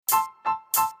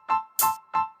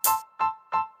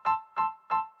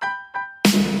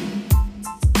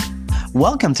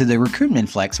Welcome to the Recruitment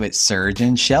Flex with Serge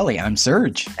and Shelley. I'm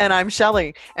Serge. And I'm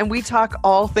Shelley. And we talk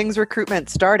all things recruitment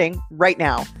starting right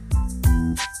now.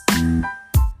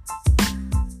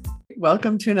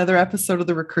 Welcome to another episode of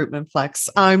the Recruitment Flex.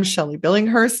 I'm Shelley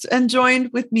Billinghurst, and joined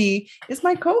with me is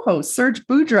my co-host, Serge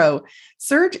Boudreau.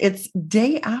 Serge, it's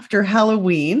day after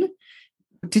Halloween.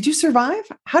 Did you survive?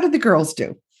 How did the girls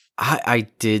do? I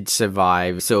did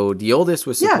survive. So the oldest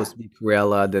was supposed to be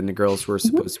Cruella, then the girls were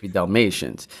supposed to be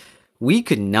Dalmatians. We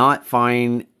could not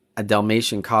find a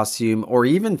Dalmatian costume or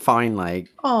even find like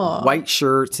white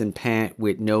shirts and pants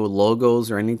with no logos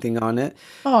or anything on it.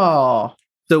 Oh.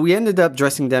 So we ended up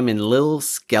dressing them in little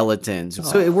skeletons.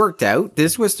 So it worked out.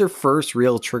 This was their first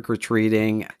real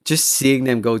trick-or-treating. Just seeing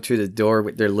them go through the door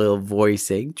with their little voice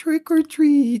saying, trick or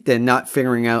treat, and not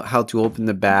figuring out how to open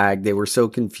the bag. They were so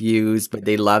confused, but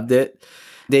they loved it.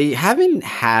 They haven't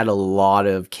had a lot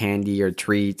of candy or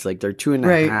treats. Like they're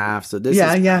 2.5. So this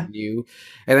is new.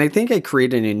 And I think I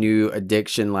created a new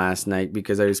addiction last night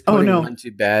because I was putting one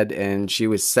to bed and she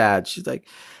was sad. She's like,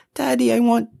 Daddy, I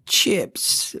want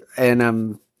chips. And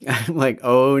I'm like,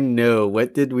 oh no,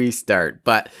 what did we start?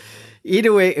 But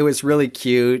either way, it was really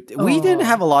cute. We didn't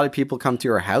have a lot of people come to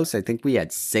our house. I think we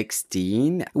had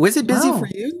 16. Was it busy for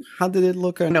you? How did it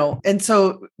look? No. And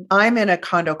so I'm in a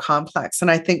condo complex, and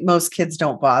I think most kids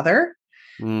don't bother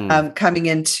coming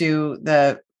into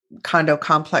the condo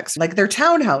complex. Like they're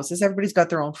townhouses. Everybody's got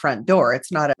their own front door.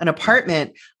 It's not an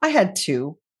apartment. I had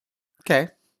two. Okay.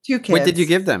 2 kids. What did you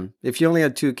give them? If you only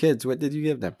had 2 kids, what did you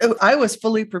give them? I was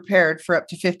fully prepared for up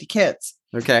to 50 kids.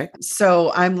 Okay.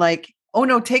 So I'm like, oh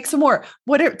no, take some more.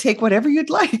 Take whatever you'd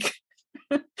like.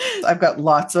 I've got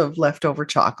lots of leftover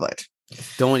chocolate.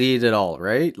 Don't eat it all,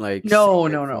 right? Like no.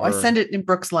 I send it in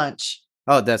Brooks lunch.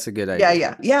 Oh, that's a good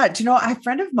idea. Yeah. Do you know, a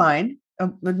friend of mine,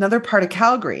 another part of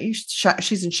Calgary,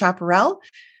 she's in Chaparral.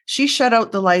 She shut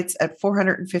out the lights at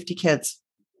 450 kids.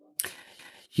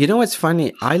 You know what's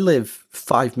funny? I live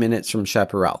 5 minutes from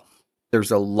Chaparral.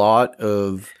 There's a lot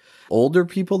of older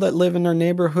people that live in our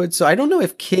neighborhood. So I don't know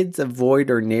if kids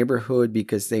avoid our neighborhood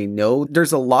because they know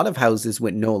there's a lot of houses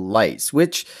with no lights,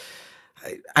 which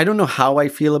I don't know how I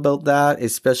feel about that,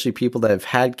 especially people that have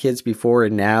had kids before.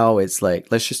 And now it's like,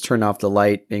 let's just turn off the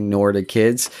light, ignore the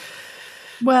kids.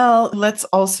 Well, let's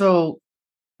also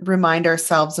remind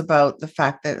ourselves about the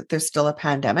fact that there's still a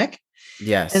pandemic.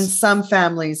 Yes. And some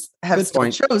families have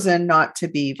chosen not to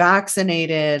be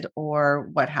vaccinated or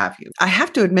what have you. I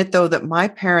have to admit, though, that my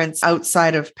parents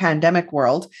outside of pandemic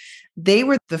world, they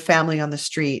were the family on the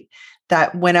street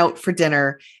that went out for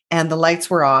dinner and the lights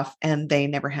were off and they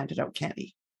never handed out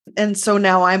candy. And so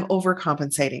now I'm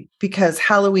overcompensating because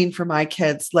Halloween for my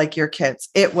kids, like your kids,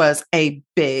 it was a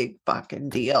big fucking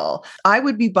deal. I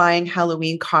would be buying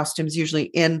Halloween costumes usually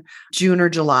in June or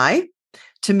July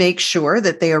to make sure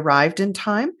that they arrived in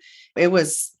time. It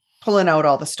was pulling out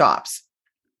all the stops.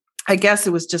 I guess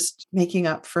it was just making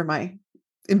up for my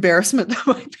embarrassment that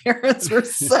my parents were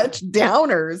such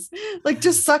downers, like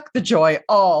just suck the joy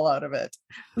all out of it.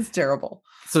 It was terrible.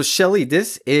 So Shelley,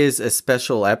 this is a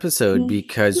special episode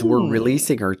because we're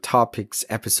releasing our topics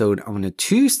episode on a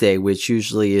Tuesday, which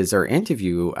usually is our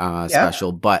interview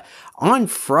special. But on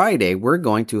Friday, we're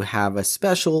going to have a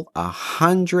special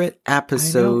 100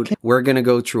 episode. We're going to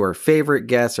go through our favorite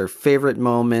guests, our favorite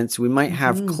moments. We might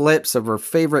have clips of our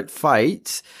favorite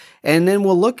fights. And then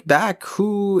we'll look back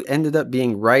who ended up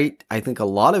being right. I think a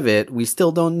lot of it, we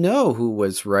still don't know who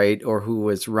was right or who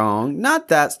was wrong. Not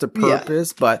that's the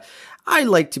purpose, but I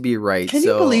like to be right. Can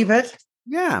you believe it?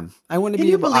 Yeah. I want to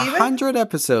be able 100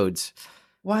 episodes.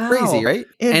 Wow. Crazy, right?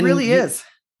 It really is.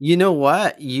 You know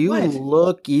what? You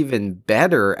look even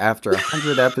better after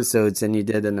 100 episodes than you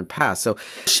did in the past. So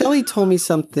Shelley told me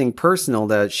something personal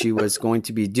that she was going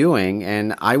to be doing,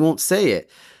 and I won't say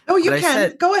it. Oh, you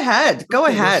can. Go ahead. Go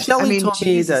ahead. Shelley told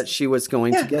me that she was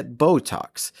going to get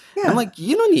Botox. Yeah. I'm like,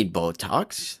 you don't need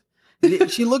Botox.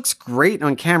 She looks great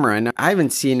on camera, and I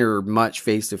haven't seen her much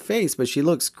face to face, but she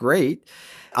looks great.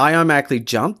 I automatically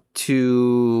jumped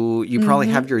to, you probably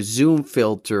have your Zoom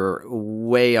filter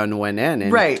way on one end.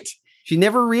 And right. She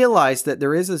never realized that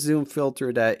there is a Zoom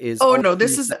filter that is. Oh, no,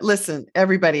 listen,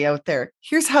 everybody out there.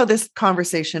 Here's how this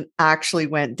conversation actually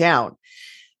went down.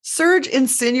 Serge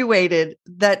insinuated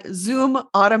that Zoom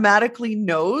automatically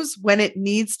knows when it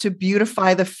needs to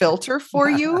beautify the filter for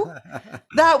you.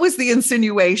 That was the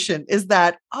insinuation, is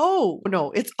that, oh,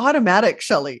 no, it's automatic,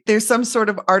 Shelley. There's some sort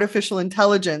of artificial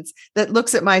intelligence that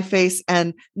looks at my face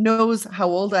and knows how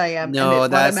old I am. No,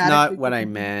 that's not what I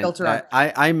meant.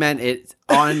 I meant it's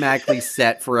automatically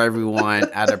set for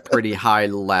everyone at a pretty high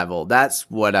level. That's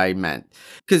what I meant.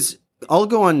 Because I'll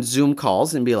go on Zoom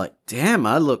calls and be like, damn,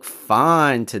 I look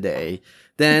fine today.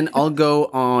 Then I'll go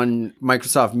on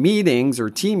Microsoft meetings or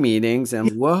team meetings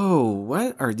and whoa,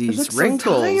 what are these wrinkles?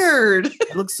 So tired.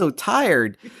 I look so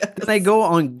tired. Yes. Then I go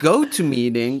on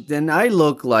GoToMeeting, then I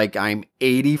look like I'm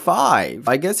 85.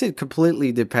 I guess it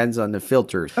completely depends on the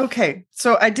filters. Okay.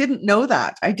 So I didn't know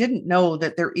that. I didn't know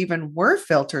that there even were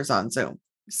filters on Zoom.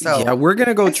 So yeah, we're going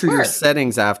to go through your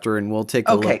settings after and we'll take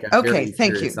a look at Okay.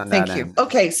 Thank you. Thank you. End.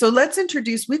 Okay. So let's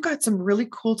introduce, we've got some really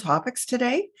cool topics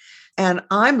today. And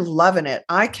I'm loving it.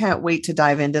 I can't wait to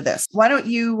dive into this. Why don't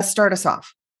you start us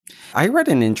off? I read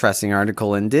an interesting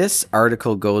article, and this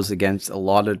article goes against a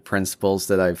lot of principles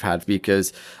that I've had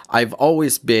because I've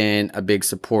always been a big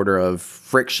supporter of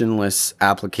frictionless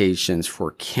applications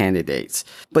for candidates.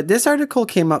 But this article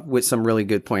came up with some really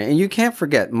good points. And you can't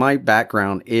forget, my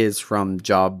background is from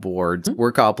job boards,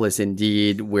 Workopolis,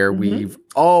 Indeed, where we've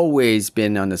always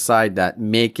been on the side that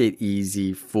make it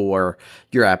easy for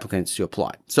your applicants to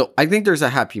apply. So I think there's a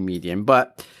happy medium,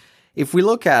 but if we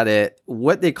look at it,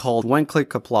 what they called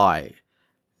one-click apply,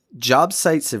 job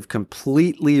sites have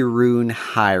completely ruined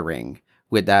hiring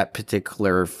with that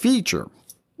particular feature.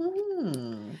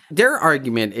 Their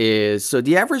argument is, so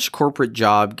the average corporate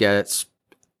job gets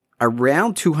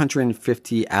around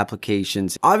 250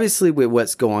 applications. Obviously, with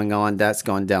what's going on, that's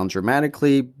gone down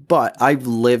dramatically, but I've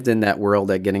lived in that world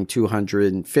that getting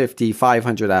 250,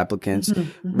 500 applicants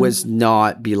was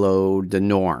not below the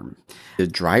norm. The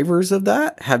drivers of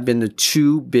that have been the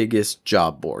two biggest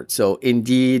job boards. So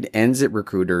Indeed and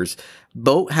ZipRecruiters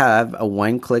both have a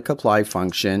one-click apply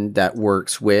function that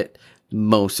works with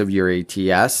most of your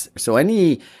ATS. So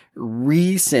any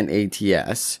recent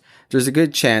ATS, there's a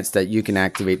good chance that you can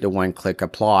activate the one-click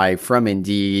apply from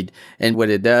Indeed. And what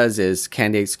it does is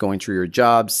candidates going through your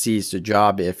job, sees the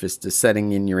job. If it's the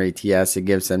setting in your ATS, it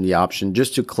gives them the option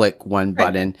just to click one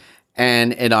button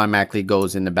and it automatically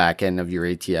goes in the back end of your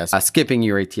ATS, skipping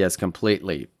your ATS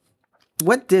completely.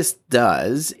 What this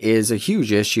does is a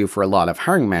huge issue for a lot of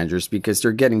hiring managers because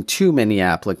they're getting too many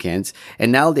applicants and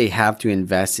now they have to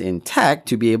invest in tech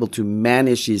to be able to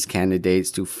manage these candidates,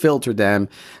 to filter them,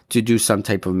 to do some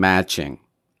type of matching.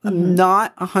 I'm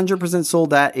not 100% sold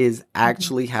that is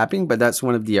actually happening, but that's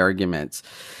one of the arguments.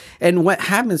 And what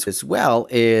happens as well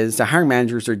is the hiring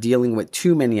managers are dealing with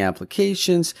too many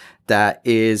applications that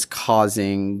is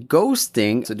causing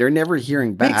ghosting. So they're never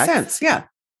hearing back. Makes sense. Yeah.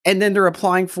 And then they're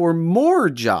applying for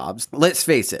more jobs. Let's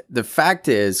face it. The fact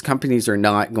is companies are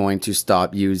not going to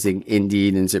stop using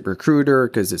Indeed and ZipRecruiter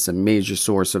because it's a major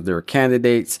source of their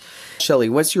candidates. Shelley,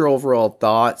 what's your overall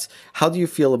thoughts? How do you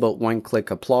feel about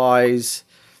one-click applies?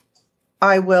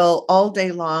 I will all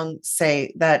day long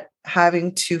say that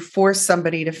having to force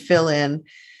somebody to fill in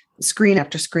screen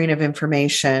after screen of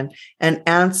information and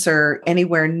answer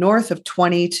anywhere north of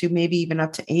 20 to maybe even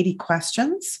up to 80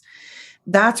 questions,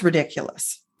 that's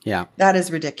ridiculous. Yeah, that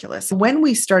is ridiculous. When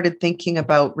we started thinking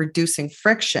about reducing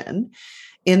friction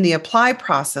in the apply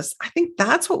process, I think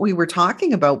that's what we were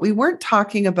talking about. We weren't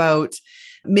talking about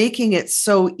making it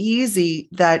so easy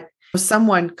that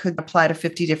someone could apply to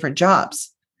 50 different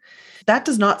jobs. That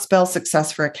does not spell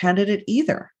success for a candidate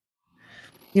either.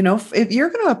 You know, if you're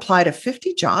going to apply to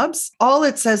 50 jobs, all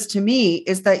it says to me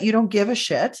is that you don't give a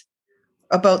shit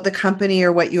about the company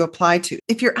or what you apply to.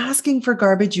 If you're asking for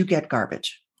garbage, you get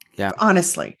garbage. Yeah.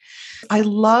 Honestly, I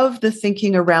love the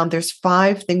thinking around there's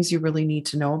 5 things you really need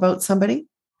to know about somebody.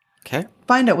 Okay.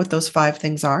 Find out what those 5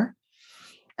 things are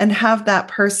and have that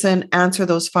person answer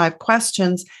those 5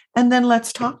 questions. And then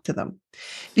let's talk to them.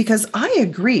 Because I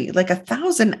agree, like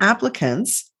 1,000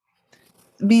 applicants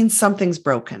means something's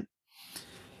broken.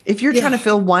 If you're trying to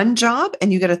fill one job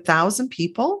and you get 1,000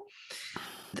 people,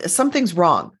 something's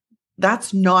wrong.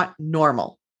 That's not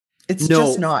normal. It's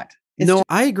just not.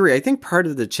 I agree. I think part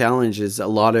of the challenge is a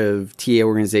lot of TA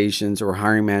organizations or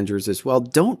hiring managers as well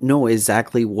don't know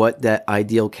exactly what that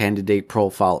ideal candidate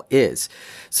profile is.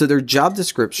 So their job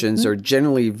descriptions are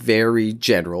generally very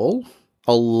general.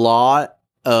 A lot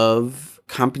of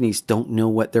companies don't know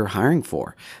what they're hiring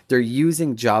for. They're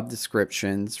using job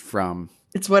descriptions from...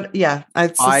 It's what,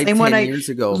 it's the same 10 years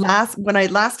ago.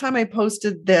 Last time I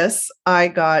posted this, I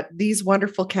got these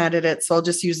wonderful candidates. So I'll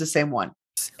just use the same one.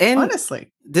 And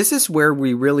honestly, this is where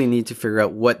we really need to figure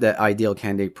out what that ideal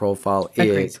candidate profile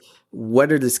is.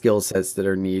 what are the skill sets that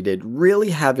are needed? Really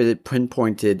have it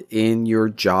pinpointed in your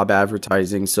job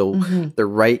advertising so the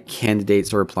right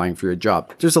candidates are applying for your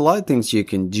job. There's a lot of things you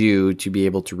can do to be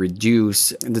able to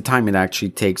reduce the time it actually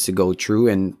takes to go through.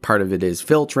 And part of it is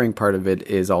filtering. Part of it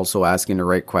is also asking the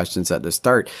right questions at the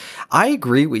start. I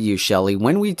agree with you, Shelley.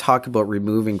 When we talk about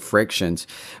removing frictions,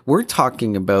 we're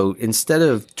talking about instead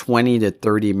of 20 to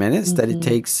 30 minutes, that it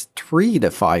takes 3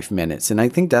 to 5 minutes. And I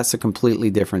think that's a completely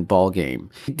different ballgame.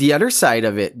 The other side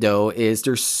of it, though, is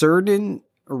there's certain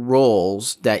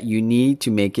roles that you need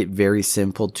to make it very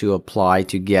simple to apply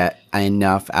to get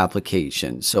enough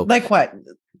applications. So, like what?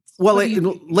 Well,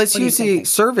 let's use the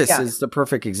service as the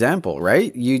perfect example,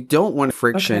 right? You don't want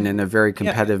friction in a very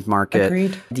competitive market.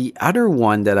 Agreed. The other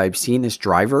one that I've seen is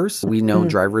drivers. We know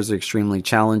drivers are extremely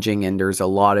challenging, and there's a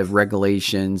lot of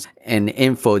regulations and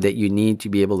info that you need to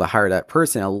be able to hire that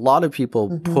person. A lot of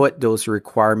people put those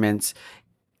requirements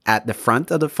at the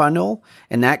front of the funnel,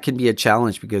 and that can be a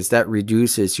challenge because that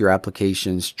reduces your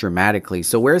applications dramatically.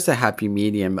 So where's the happy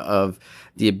medium of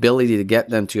the ability to get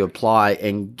them to apply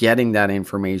and getting that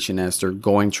information as they're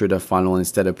going through the funnel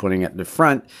instead of putting it at the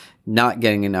front, not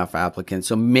getting enough applicants?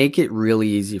 So make it really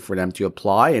easy for them to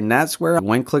apply. And that's where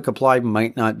one-click apply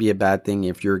might not be a bad thing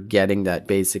if you're getting that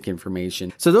basic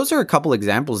information. So those are a couple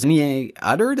examples. Any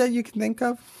other that you can think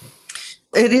of?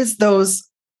 It is those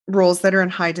roles that are in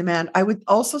high demand. I would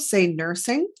also say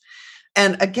nursing.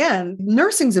 And again,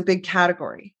 nursing's a big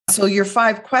category. So your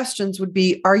 5 questions would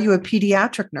be, are you a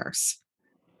pediatric nurse?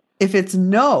 If it's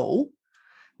no,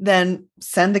 then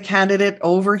send the candidate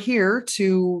over here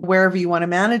to wherever you want to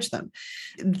manage them.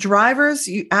 Drivers,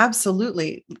 you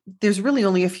absolutely, there's really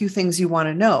only a few things you want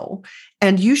to know,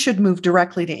 and you should move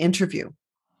directly to interview.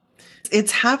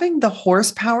 It's having the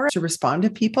horsepower to respond to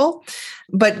people.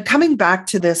 But coming back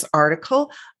to this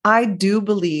article, I do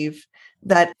believe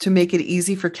that to make it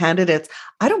easy for candidates,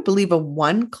 I don't believe a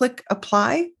one-click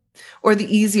apply or the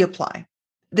easy apply.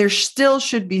 There still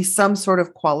should be some sort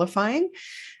of qualifying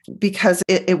because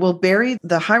it will bury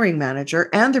the hiring manager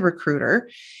and the recruiter,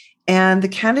 and the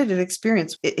candidate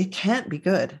experience. It can't be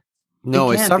good.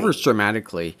 No, it suffers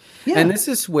dramatically. Yeah. And this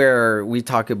is where we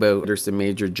talk about there's the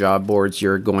major job boards.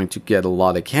 You're going to get a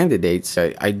lot of candidates.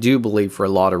 I do believe for a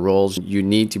lot of roles, you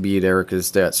need to be there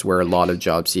because that's where a lot of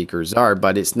job seekers are.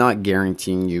 But it's not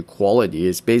guaranteeing you quality.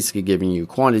 It's basically giving you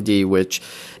quantity, which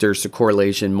there's a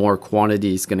correlation. More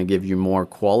quantity is going to give you more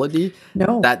quality.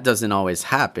 No. That doesn't always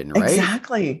happen, right?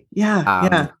 Exactly.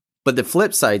 Yeah. But the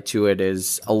flip side to it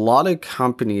is a lot of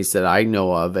companies that I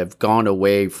know of have gone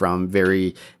away from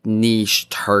very niche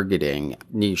targeting,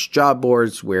 niche job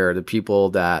boards where the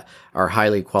people that are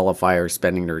highly qualified are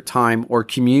spending their time, or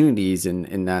communities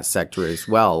in that sector as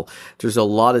well. There's a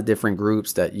lot of different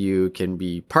groups that you can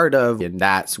be part of, and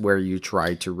that's where you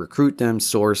try to recruit them,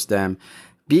 source them.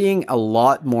 Being a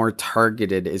lot more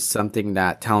targeted is something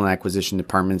that talent acquisition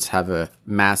departments have a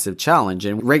massive challenge.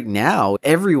 And right now,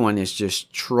 everyone is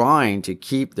just trying to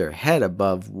keep their head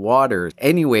above water.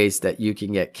 Any ways that you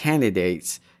can get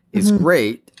candidates is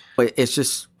great, but it's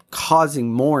just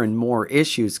causing more and more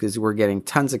issues because we're getting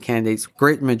tons of candidates.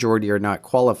 Great majority are not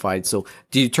qualified. So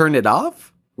do you turn it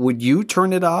off? Would you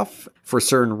turn it off for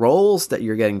certain roles that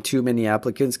you're getting too many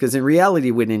applicants? Because in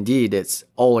reality, with Indeed, it's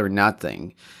all or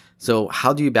nothing. So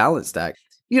how do you balance that?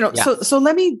 So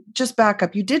let me just back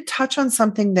up. You did touch on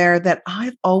something there that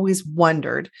I've always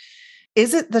wondered.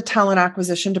 Is it the talent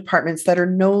acquisition departments that are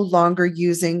no longer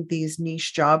using these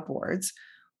niche job boards?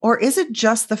 Or is it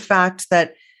just the fact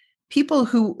that people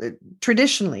who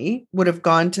traditionally would have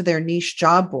gone to their niche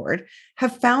job board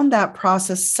have found that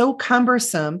process so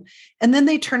cumbersome, and then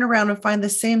they turn around and find the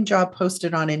same job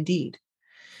posted on Indeed?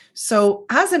 So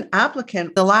as an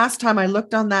applicant, the last time I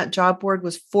looked on that job board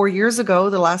was 4 years ago,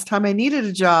 the last time I needed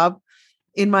a job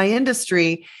in my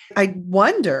industry. I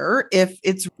wonder if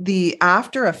it's the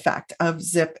after effect of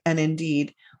Zip and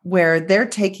Indeed, where they're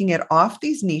taking it off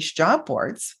these niche job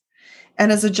boards.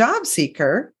 And as a job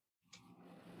seeker,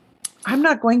 I'm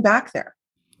not going back there.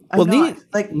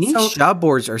 Niche job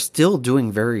boards are still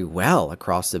doing very well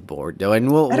across the board, though. And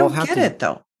I don't get it,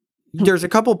 though. There's a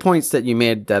couple points that you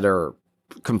made that are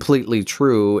completely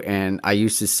true, and I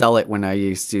used to sell it when I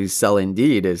used to sell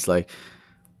Indeed. It's like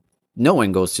no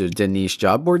one goes to the niche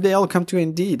job board; they all come to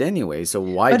Indeed anyway. So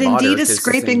why? But bother? Indeed is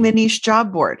scraping the niche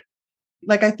job board.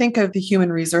 Like I think of the Human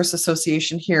Resource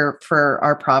Association here for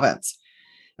our province.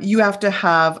 You have to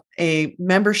have a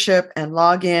membership and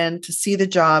log in to see the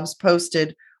jobs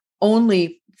posted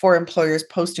only for employers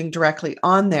posting directly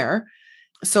on there.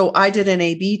 So I did an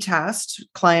A/B test.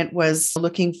 Client was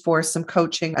looking for some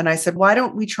coaching, and I said, why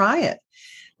don't we try it?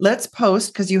 let's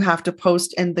post, because you have to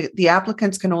post, and the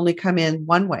applicants can only come in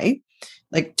one way,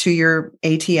 like to your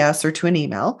ATS or to an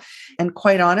email. And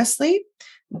quite honestly,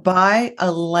 by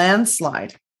a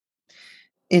landslide.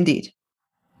 Indeed.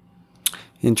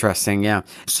 Interesting. Yeah.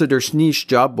 So there's niche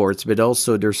job boards, but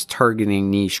also there's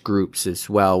targeting niche groups as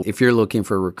well. If you're looking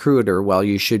for a recruiter, well,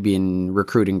 you should be in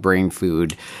recruiting brain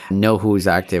food, know who's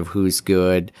active, who's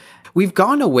good. We've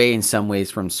gone away in some ways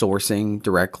from sourcing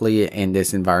directly in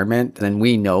this environment. And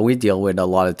we know we deal with a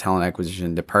lot of talent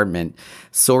acquisition department.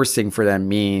 Sourcing for them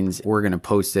means we're going to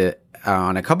post it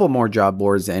on a couple more job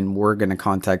boards, and we're going to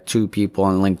contact 2 people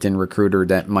on LinkedIn Recruiter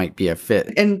that might be a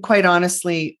fit. And quite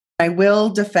honestly, I will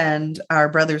defend our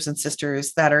brothers and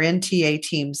sisters that are in TA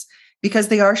teams because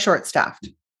they are short-staffed.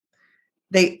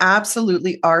 They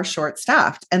absolutely are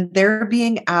short-staffed, and they're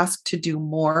being asked to do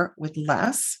more with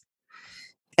less.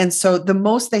 And so the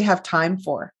most they have time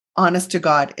for, honest to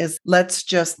God, is let's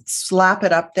just slap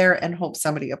it up there and hope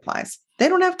somebody applies. They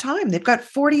don't have time. They've got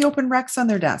 40 open recs on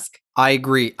their desk. I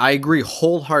agree. I agree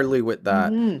wholeheartedly with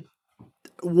that.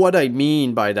 Mm-hmm. What I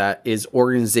mean by that is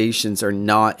organizations are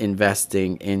not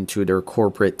investing into their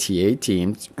corporate TA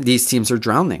teams. These teams are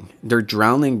drowning. They're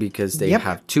drowning because they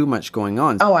have too much going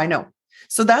on. Oh, I know.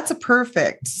 So that's a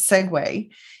perfect segue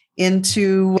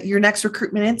into your next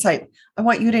recruitment insight. I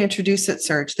want you to introduce it,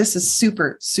 Serge. This is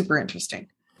super, super interesting.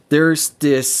 There's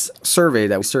this survey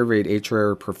that we surveyed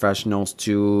HR professionals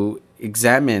to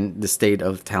examine the state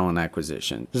of talent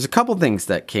acquisition. There's a couple things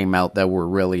that came out that were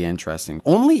really interesting.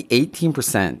 Only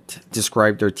 18%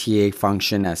 described their TA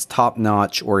function as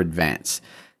top-notch or advanced.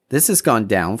 This has gone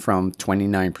down from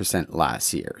 29%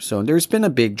 last year. So there's been a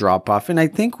big drop-off, and I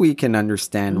think we can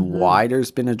understand why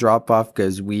there's been a drop-off,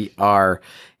 because we are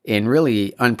in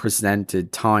really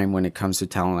unprecedented time when it comes to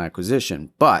talent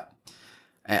acquisition. But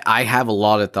I have a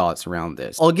lot of thoughts around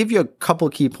this. I'll give you a couple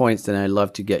key points, and I'd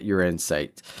love to get your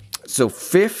insight. So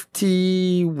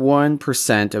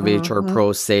 51% of HR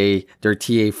pros say their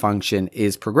TA function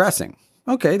is progressing.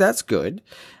 Okay, that's good.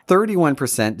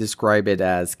 31% describe it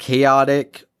as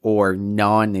chaotic or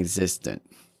non-existent.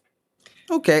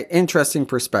 Okay, interesting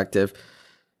perspective.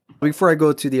 Before I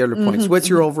go to the other points, what's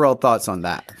your overall thoughts on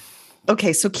that?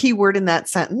 Okay, so key word in that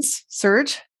sentence,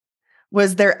 Serge,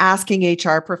 was they're asking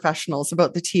HR professionals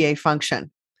about the TA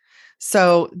function.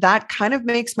 So that kind of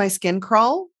makes my skin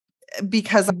crawl,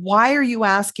 because why are you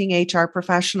asking HR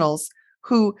professionals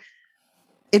who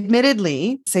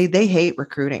admittedly say they hate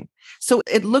recruiting? So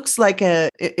it looks like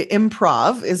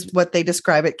improv is what they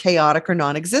describe it, chaotic or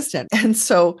non-existent. And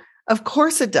so of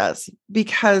course it does,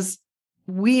 because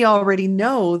we already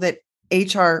know that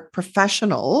HR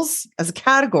professionals as a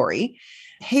category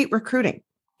hate recruiting,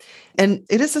 and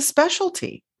it is a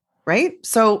specialty, right?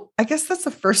 So I guess that's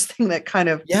the first thing that kind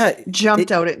of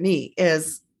jumped out at me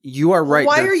is, you are right.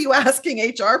 Why are you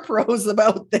asking HR pros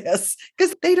about this?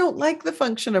 Because they don't like the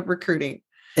function of recruiting.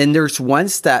 And there's one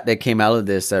stat that came out of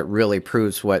this that really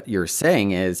proves what you're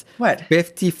saying is what?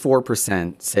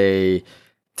 54% say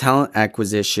talent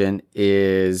acquisition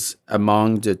is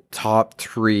among the top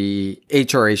 3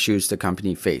 HR issues the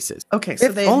company faces. Okay, so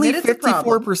they only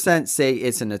 54% say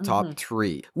it's in the top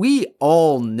 3. We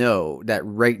all know that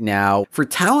right now, for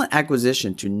talent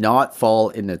acquisition to not fall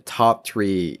in the top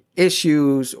 3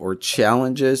 issues or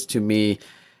challenges, to me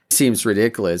seems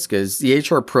ridiculous, because the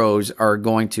HR pros are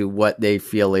going to what they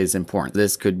feel is important.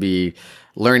 This could be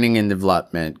learning and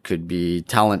development, could be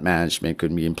talent management,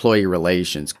 could be employee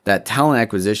relations. That talent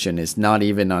acquisition is not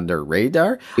even on their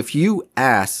radar. If you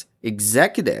ask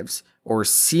executives or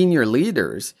senior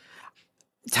leaders,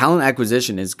 talent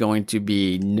acquisition is going to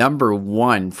be number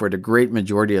 1 for the great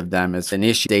majority of them as an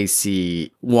issue they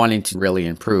see wanting to really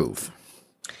improve.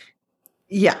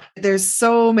 Yeah, there's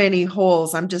so many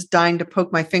holes. I'm just dying to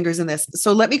poke my fingers in this.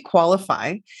 So let me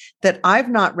qualify that I've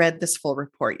not read this full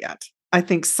report yet. I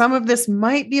think some of this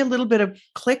might be a little bit of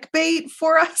clickbait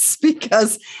for us,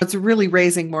 because it's really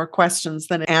raising more questions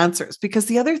than answers. Because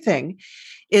the other thing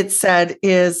it said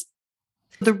is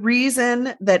the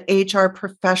reason that HR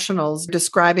professionals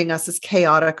describing us as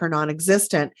chaotic or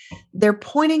non-existent, they're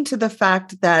pointing to the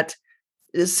fact that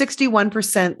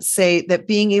 61% say that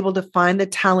being able to find the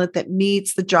talent that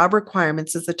meets the job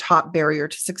requirements is the top barrier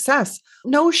to success.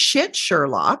 No shit,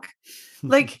 Sherlock.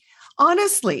 Like,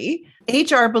 honestly,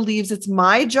 HR believes it's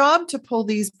my job to pull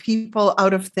these people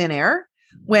out of thin air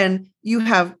when you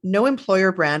have no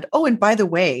employer brand. Oh, and by the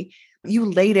way, you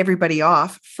laid everybody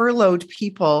off, furloughed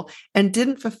people, and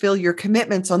didn't fulfill your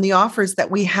commitments on the offers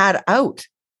that we had out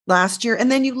last year.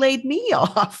 And then you laid me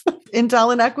off in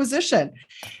talent acquisition.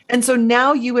 And so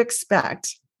now you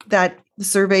expect that the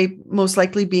survey most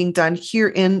likely being done here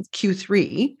in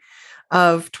Q3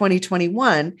 of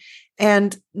 2021.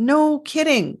 And no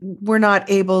kidding, we're not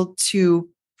able to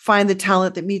find the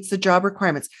talent that meets the job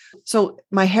requirements. So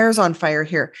my hair's on fire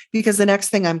here, because the next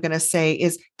thing I'm going to say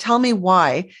is, tell me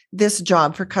why this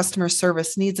job for customer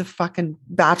service needs a fucking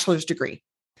bachelor's degree.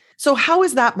 So how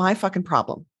is that my fucking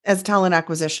problem as talent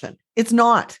acquisition? It's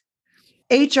not.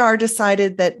 HR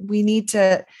decided that we need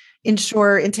to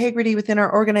ensure integrity within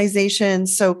our organization.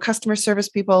 So customer service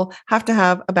people have to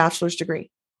have a bachelor's degree.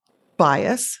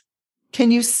 Bias. Can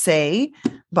you say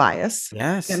bias?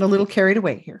 Yes. Getting a little carried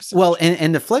away here. So. Well,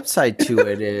 and the flip side to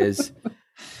it is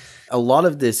a lot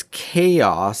of this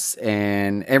chaos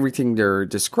and everything they're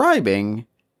describing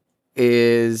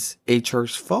is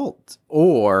HR's fault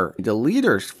or the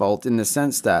leader's fault, in the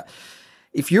sense that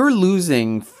if you're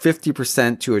losing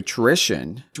 50% to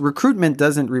attrition, recruitment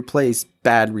doesn't replace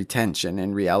bad retention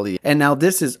in reality. And now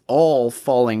this is all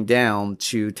falling down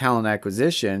to talent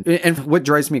acquisition. And what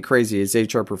drives me crazy is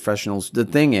HR professionals. The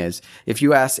thing is, if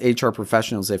you ask HR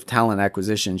professionals if talent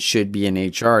acquisition should be in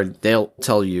HR, they'll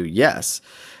tell you yes.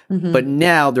 Mm-hmm. But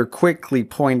now they're quickly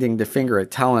pointing the finger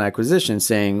at talent acquisition,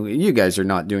 saying, you guys are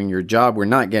not doing your job. We're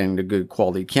not getting the good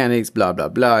quality candidates, blah, blah,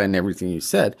 blah, and everything you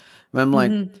said. And I'm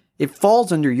like, it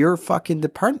falls under your fucking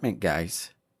department,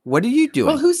 guys. What are you doing?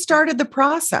 Well, who started the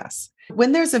process?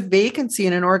 When there's a vacancy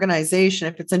in an organization,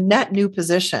 if it's a net new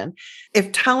position,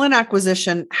 if talent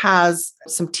acquisition has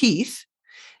some teeth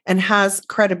and has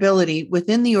credibility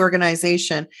within the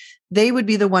organization, they would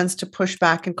be the ones to push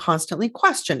back and constantly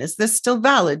question, is this still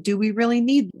valid? Do we really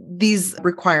need these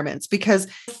requirements? Because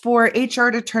for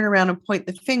HR to turn around and point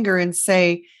the finger and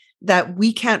say that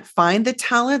we can't find the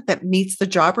talent that meets the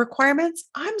job requirements,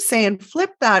 I'm saying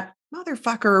flip that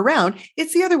motherfucker around.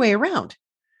 It's the other way around.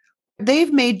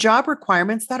 They've made job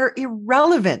requirements that are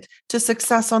irrelevant to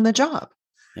success on the job.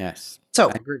 Yes.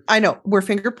 So I know we're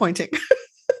finger pointing.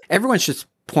 Everyone's just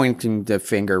pointing the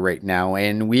finger right now,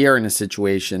 and we are in a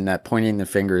situation that pointing the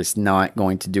finger is not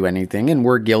going to do anything, and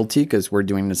we're guilty because we're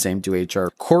doing the same to HR.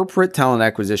 Corporate talent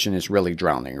acquisition is really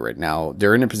drowning right now.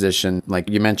 They're in a position, like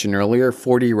you mentioned earlier,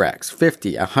 40 recs,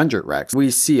 50, 100 recs.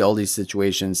 We see all these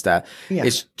situations that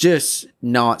it's just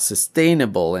not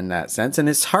sustainable in that sense, and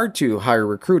it's hard to hire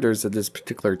recruiters at this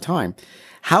particular time.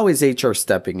 How is HR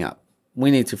stepping up? We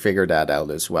need to figure that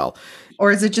out as well.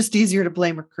 Or is it just easier to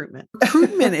blame recruitment?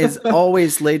 Recruitment is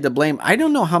always laid the blame. I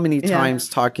don't know how many times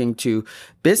talking to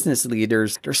business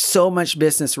leaders, there's so much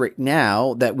business right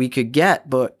now that we could get,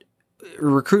 but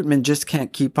recruitment just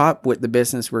can't keep up with the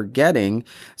business we're getting.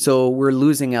 So we're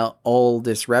losing out all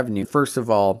this revenue. First of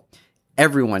all,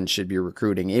 everyone should be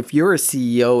recruiting. If you're a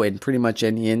CEO in pretty much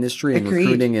any industry and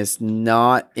recruiting is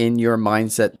not in your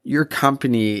mindset, your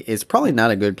company is probably not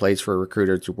a good place for a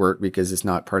recruiter to work because it's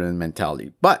not part of the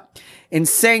mentality. But in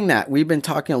saying that, we've been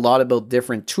talking a lot about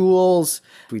different tools.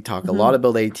 We talk a lot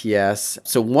about ATS.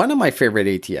 So one of my favorite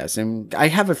ATS, and I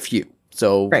have a few.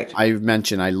 So I've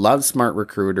mentioned I love Smart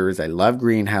Recruiters, I love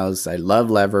Greenhouse, I love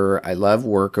Lever, I love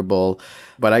Workable.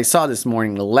 But I saw this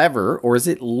morning Lever, or is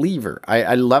it Lever?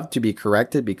 I love to be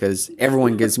corrected because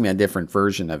everyone gives me a different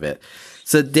version of it.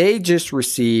 So they just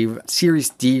received Series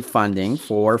D funding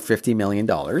for $50 million.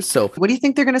 So what do you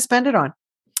think they're going to spend it on?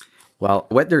 Well,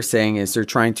 what they're saying is they're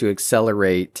trying to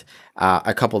accelerate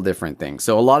a couple different things.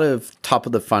 So a lot of top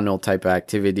of the funnel type of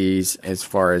activities as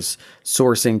far as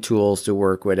sourcing tools to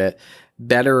work with it,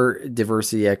 better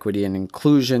diversity, equity, and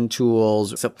inclusion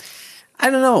tools. So I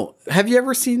don't know. Have you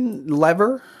ever seen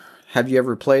Lever? Have you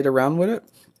ever played around with it?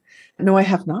 No, I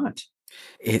have not.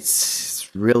 It's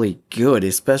really good,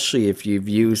 especially if you've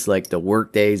used like the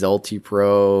Workdays,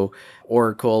 UltiPro,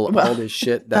 Oracle, all this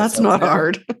shit. That's not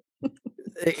hard.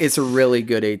 It's a really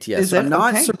good ATS. So I'm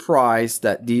not surprised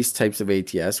that these types of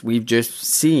ATS, we've just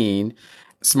seen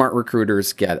Smart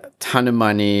Recruiters get a ton of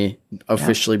money,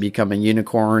 officially become a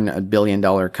unicorn, $1 billion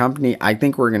company. I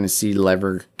think we're going to see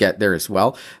Lever get there as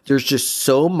well. There's just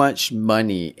so much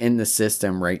money in the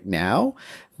system right now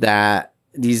that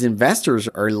these investors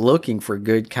are looking for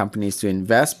good companies to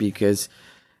invest because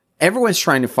everyone's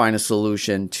trying to find a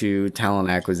solution to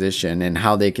talent acquisition and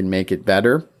how they can make it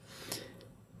better.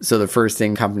 So the first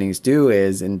thing companies do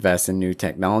is invest in new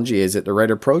technology. Is it the right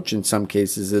approach? In some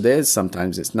cases it is.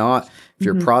 Sometimes it's not. If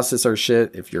your process are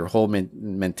shit, if your whole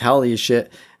mentality is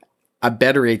shit, a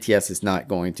better ATS is not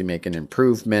going to make an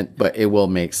improvement, but it will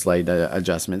make slight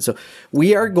adjustments. So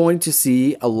we are going to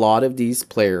see a lot of these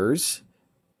players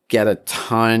get a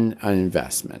ton of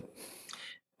investment.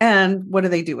 And what do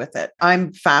they do with it?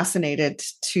 I'm fascinated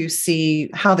to see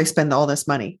how they spend all this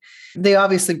money. They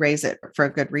obviously raise it for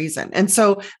a good reason. And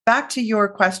so back to your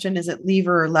question, is it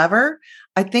lever or lever?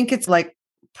 I think it's like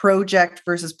project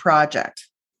versus project.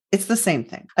 It's the same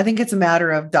thing. I think it's a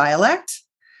matter of dialect.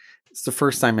 It's the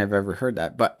first time I've ever heard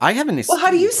that, but I haven't. Well,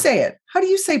 how do you say it? How do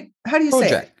you say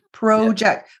it?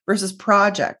 Project versus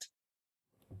project.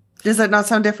 Does that not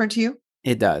sound different to you?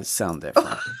 It does sound different.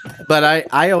 But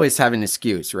I always have an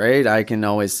excuse, right? I can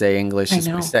always say English is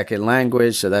my second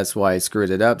language, so that's why I screwed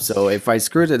it up. So if I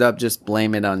screwed it up, just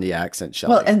blame it on the accent,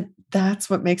 Shelley. Well, and that's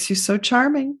what makes you so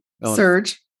charming,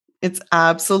 Serge. It's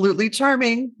absolutely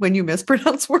charming when you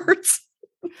mispronounce words.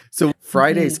 So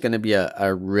Friday is going to be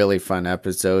a really fun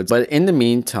episode. But in the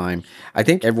meantime, I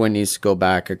think everyone needs to go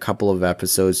back a couple of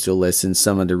episodes to listen to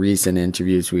some of the recent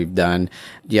interviews we've done.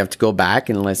 You have to go back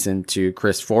and listen to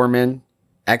Chris Foreman.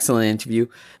 Excellent interview.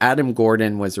 Adam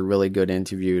Gordon was a really good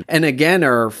interview. And again,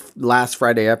 our last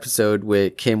Friday episode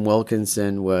with Kim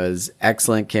Wilkinson was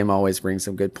excellent. Kim always brings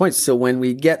some good points. So when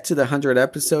we get to the 100th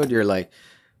episode, you're like,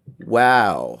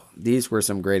 wow, these were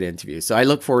some great interviews. So I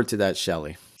look forward to that,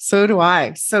 Shelley. So do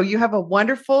I. So you have a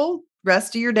wonderful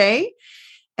rest of your day.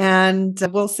 And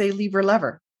we'll say lever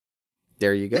lever.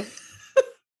 There you go.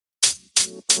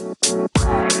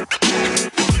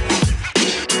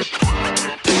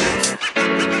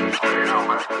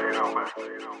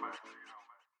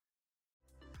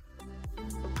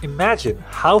 Imagine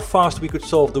how fast we could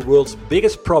solve the world's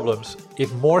biggest problems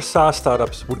if more SaaS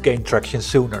startups would gain traction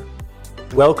sooner.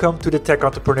 Welcome to the Tech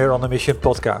Entrepreneur on a Mission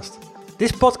podcast.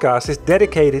 This podcast is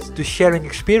dedicated to sharing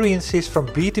experiences from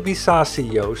B2B SaaS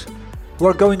CEOs who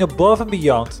are going above and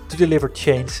beyond to deliver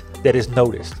change that is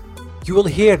noticed. You will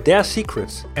hear their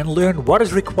secrets and learn what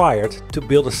is required to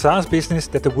build a SaaS business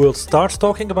that the world starts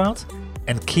talking about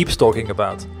and keeps talking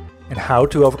about, and how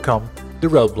to overcome the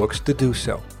roadblocks to do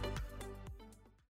so.